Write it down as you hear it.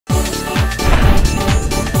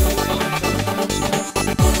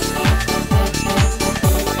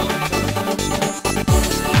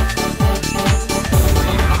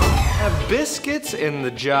in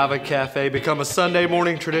the Java Cafe become a Sunday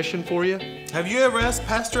morning tradition for you? Have you ever asked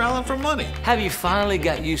Pastor Allen for money? Have you finally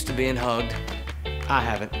got used to being hugged? I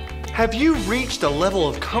haven't. Have you reached a level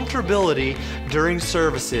of comfortability during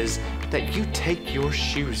services that you take your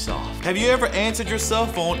shoes off? Have you ever answered your cell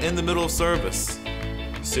phone in the middle of service?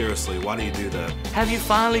 Seriously, why do you do that? Have you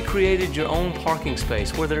finally created your own parking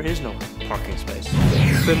space where there is no parking space?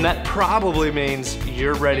 Then that probably means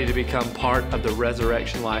you're ready to become part of the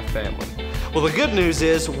Resurrection Life family. Well, the good news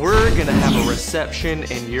is we're gonna have a reception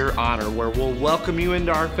in your honor where we'll welcome you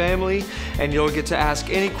into our family and you'll get to ask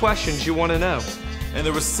any questions you wanna know. And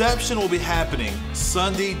the reception will be happening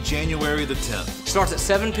Sunday, January the 10th. Starts at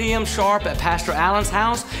 7 p.m. sharp at Pastor Allen's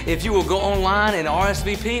house. If you will go online and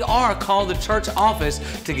RSVP or call the church office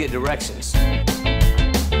to get directions.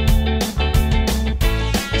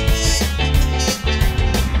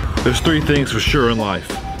 There's three things for sure in life.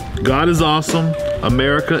 God is awesome,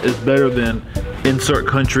 America is better than insert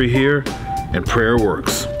country here, and prayer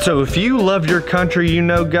works. So if you love your country, you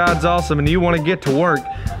know God's awesome, and you want to get to work,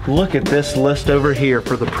 look at this list over here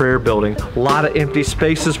for the prayer building. A lot of empty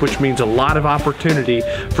spaces, which means a lot of opportunity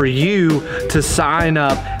for you to sign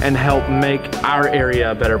up and help make our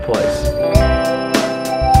area a better place.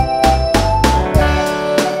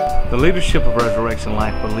 The leadership of Resurrection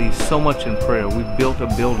Life believes so much in prayer. We built a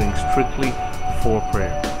building strictly for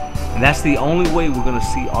prayer. And that's the only way we're going to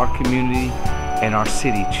see our community and our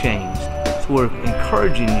city changed. So we're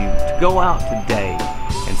encouraging you to go out today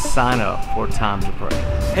and sign up for a time to pray.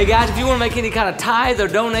 Hey guys, if you want to make any kind of tithe or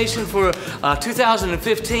donation for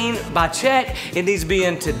 2015 by check, it needs to be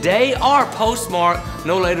in today or postmark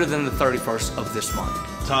no later than the 31st of this month.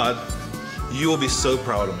 Todd, you will be so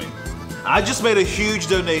proud of me. I just made a huge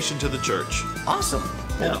donation to the church. Awesome.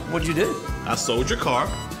 Yeah. What'd you do? I sold your car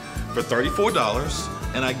for $34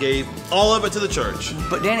 and I gave all of it to the church.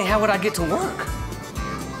 But Danny, how would I get to work?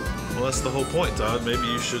 Well, that's the whole point, Todd. Maybe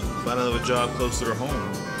you should find another job closer to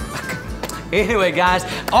home. Anyway, guys,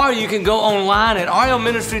 or you can go online at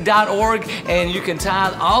rlministry.org and you can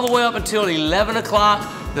tithe all the way up until 11 o'clock,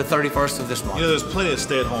 the 31st of this month. You know, there's plenty of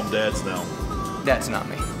stay-at-home dads now. That's not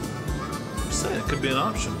me. I'm saying it could be an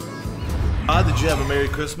option. Did you have a Merry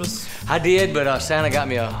Christmas? I did, but Santa got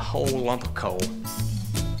me a whole lump of coal.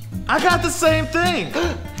 I got the same thing.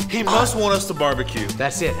 He must want us to barbecue.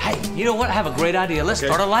 That's it. Hey, you know what? I have a great idea. Let's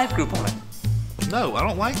start a life group on it. No, I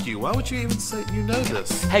don't like you. Why would you even say you know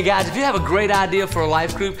this? Hey guys, if you have a great idea for a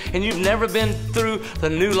life group and you've never been through the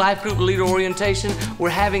new life group leader orientation, we're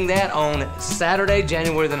having that on Saturday,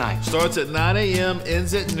 January the 9th. Starts at 9 a.m.,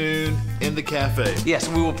 ends at noon in the cafe. Yes,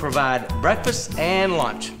 we will provide breakfast and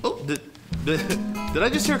lunch. Oh, did I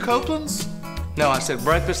just hear Copeland's? No, I said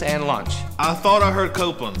breakfast and lunch. I thought I heard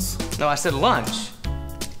Copeland's. No, I said lunch.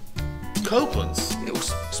 Copeland's?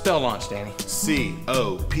 Spell lunch, Danny.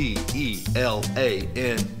 C-O-P-E-L-A-N-D-S.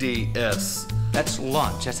 That's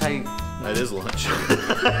lunch. That's how you... That is lunch. You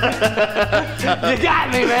got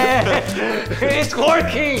me, man. It's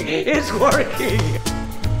working. It's working.